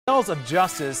Scales of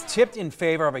justice tipped in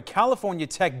favor of a California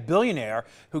tech billionaire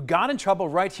who got in trouble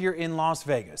right here in Las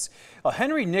Vegas.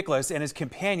 Henry Nicholas and his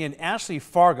companion Ashley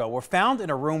Fargo were found in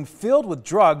a room filled with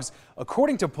drugs,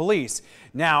 according to police.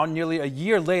 Now, nearly a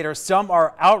year later, some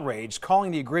are outraged, calling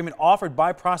the agreement offered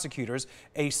by prosecutors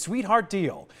a sweetheart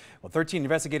deal. Well, 13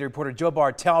 investigative reporter Joe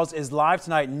Bartels is live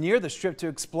tonight near the Strip to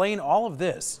explain all of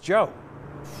this. Joe.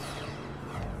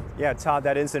 Yeah, Todd,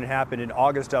 that incident happened in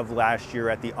August of last year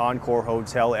at the Encore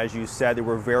Hotel. As you said, there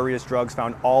were various drugs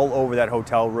found all over that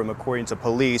hotel room, according to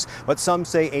police. But some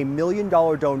say $1 million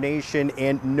donation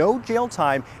and no jail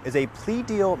time is a plea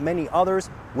deal many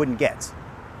others wouldn't get.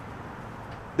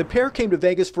 The pair came to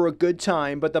Vegas for a good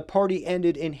time, but the party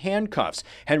ended in handcuffs.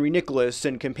 Henry Nicholas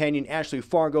and companion Ashley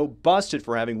Fargo busted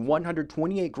for having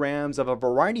 128 grams of a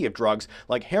variety of drugs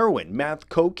like heroin, meth,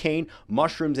 cocaine,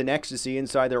 mushrooms, and ecstasy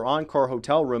inside their Encore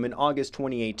hotel room in August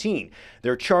 2018.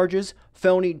 Their charges: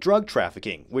 felony drug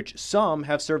trafficking, which some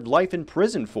have served life in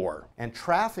prison for. And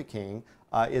trafficking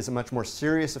is a much more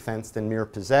serious offense than mere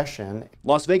possession.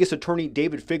 Las Vegas attorney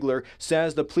David Figler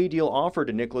says the plea deal offered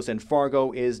to Nicholas and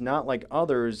Fargo is not like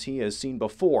others he has seen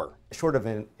before. Short of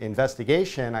an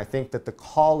investigation, I think that the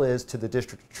call is to the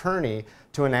district attorney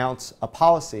to announce a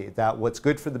policy that what's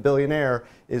good for the billionaire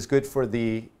is good for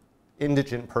the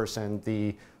indigent person,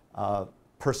 the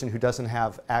person who doesn't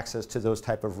have access to those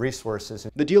type of resources.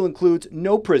 The deal includes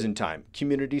no prison time,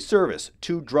 community service,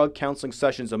 2 drug counseling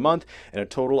sessions a month, and a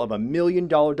total of $1 million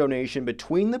donation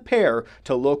between the pair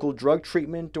to local drug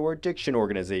treatment or addiction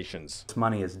organizations. This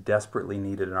money is desperately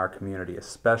needed in our community,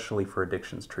 especially for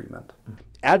addictions treatment.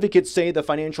 Advocates say the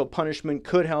financial punishment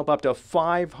could help up to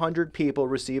 500 people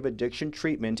receive addiction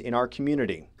treatment in our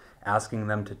community. Asking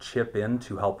them to chip in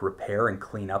to help repair and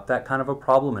clean up that kind of a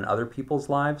problem in other people's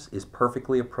lives is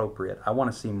perfectly appropriate. I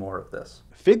want to see more of this.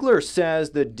 Figler says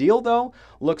the deal, though,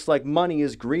 looks like money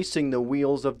is greasing the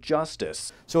wheels of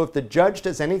justice. So if the judge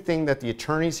does anything that the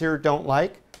attorneys here don't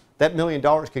like, that $1 million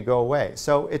could go away.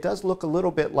 So it does look a little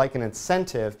bit like an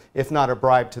incentive, if not a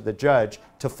bribe to the judge,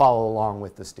 to follow along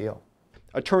with this deal.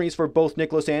 Attorneys for both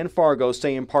Nicholas and Fargo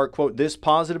say in part, quote, this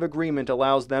positive agreement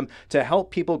allows them to help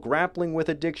people grappling with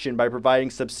addiction by providing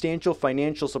substantial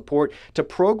financial support to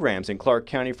programs in Clark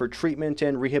County for treatment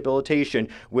and rehabilitation,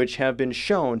 which have been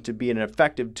shown to be an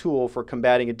effective tool for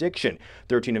combating addiction.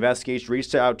 13 investigators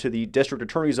reached out to the district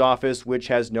attorney's office, which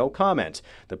has no comment.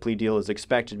 The plea deal is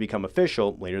expected to become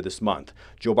official later this month.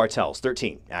 Joe Bartels,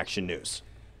 13 Action News.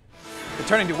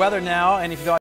 Returning to weather now, and if you